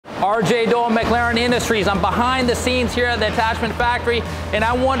RJ Dole, McLaren Industries. I'm behind the scenes here at the attachment factory, and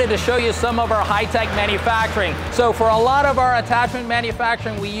I wanted to show you some of our high-tech manufacturing. So for a lot of our attachment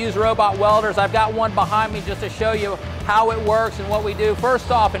manufacturing, we use robot welders. I've got one behind me just to show you how it works and what we do.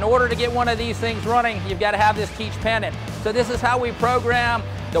 First off, in order to get one of these things running, you've got to have this teach pendant. So this is how we program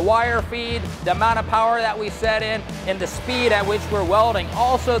the wire feed, the amount of power that we set in, and the speed at which we're welding.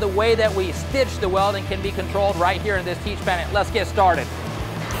 Also, the way that we stitch the welding can be controlled right here in this teach pendant. Let's get started.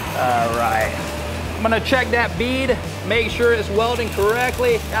 All right, I'm gonna check that bead, make sure it's welding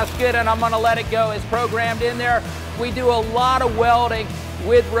correctly. That's good, and I'm gonna let it go. It's programmed in there. We do a lot of welding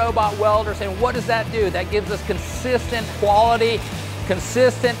with robot welders, and what does that do? That gives us consistent quality,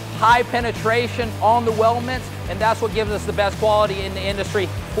 consistent high penetration on the weldments, and that's what gives us the best quality in the industry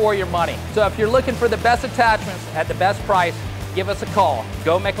for your money. So if you're looking for the best attachments at the best price, give us a call.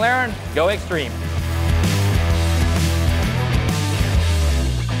 Go McLaren, go Extreme.